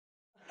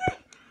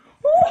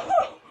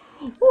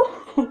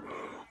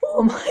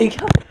Oh my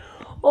god.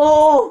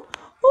 Oh,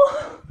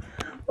 oh,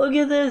 look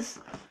at this.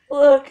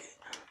 Look.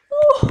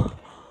 Oh,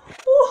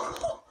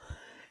 oh,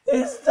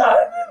 it's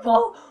Diamond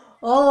Ball.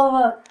 Oh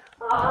my.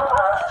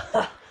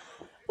 Ah.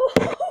 Oh,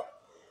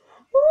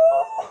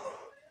 oh,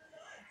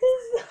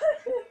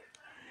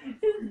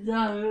 it's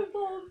Diamond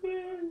Ball,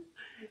 man.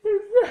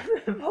 It's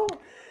Diamond Ball.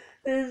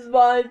 This is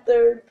my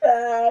third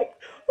pack.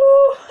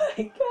 Oh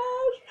my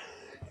gosh.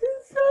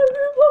 It's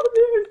Diamond Ball,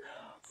 dude.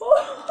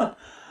 Oh,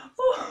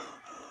 oh,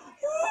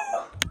 oh.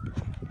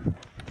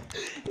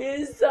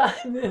 It's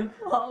Simon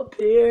Paul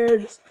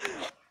Pierce.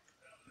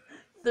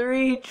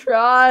 3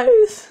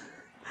 tries.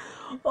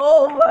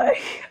 Oh my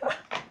god.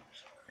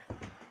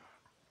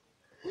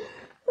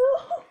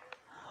 Oh,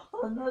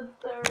 on the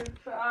third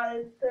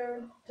try,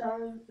 third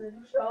time's the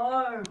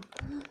charm.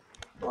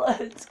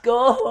 Let's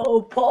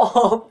go,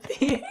 Paul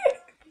Pierce.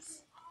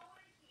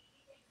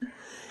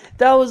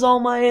 That was all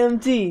my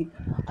MT.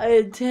 I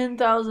had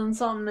 10,000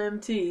 something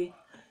MT.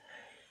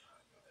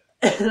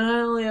 And I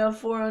only have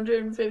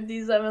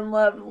 457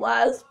 left.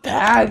 Last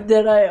pack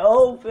that I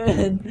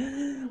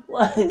opened.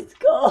 Let's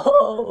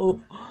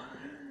go.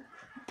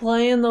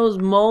 Playing those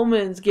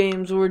moments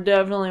games were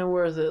definitely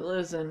worth it.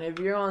 Listen, if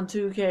you're on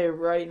 2K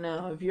right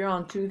now, if you're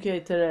on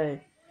 2K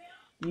today,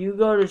 you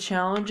go to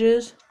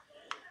challenges,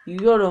 you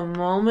go to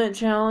moment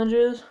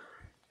challenges,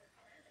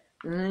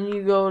 and then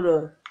you go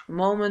to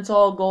moments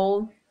all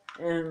gold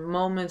and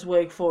moments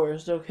Wake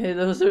Forest. Okay,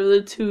 those are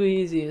the 2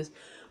 easiest.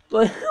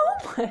 But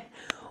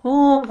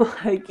oh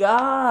my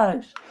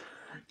gosh,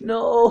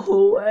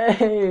 no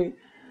way.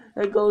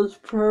 That goes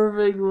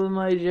perfect with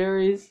my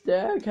Jerry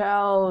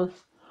Stackhouse.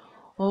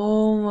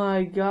 Oh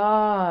my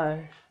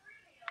gosh.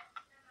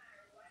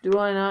 Do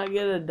I not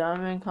get a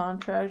diamond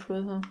contract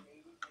with him?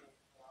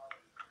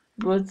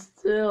 But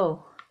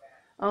still,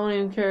 I don't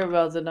even care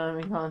about the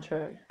diamond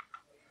contract.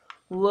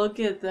 Look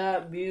at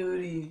that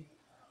beauty.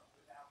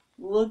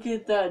 Look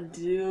at that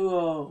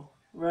duo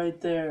right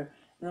there.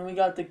 And then we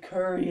got the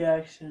Curry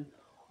action.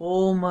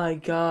 Oh my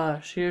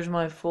gosh. Here's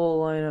my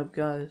full lineup,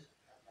 guys.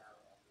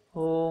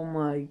 Oh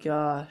my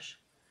gosh.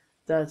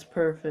 That's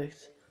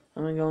perfect.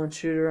 I'm going to go and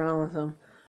shoot around with him.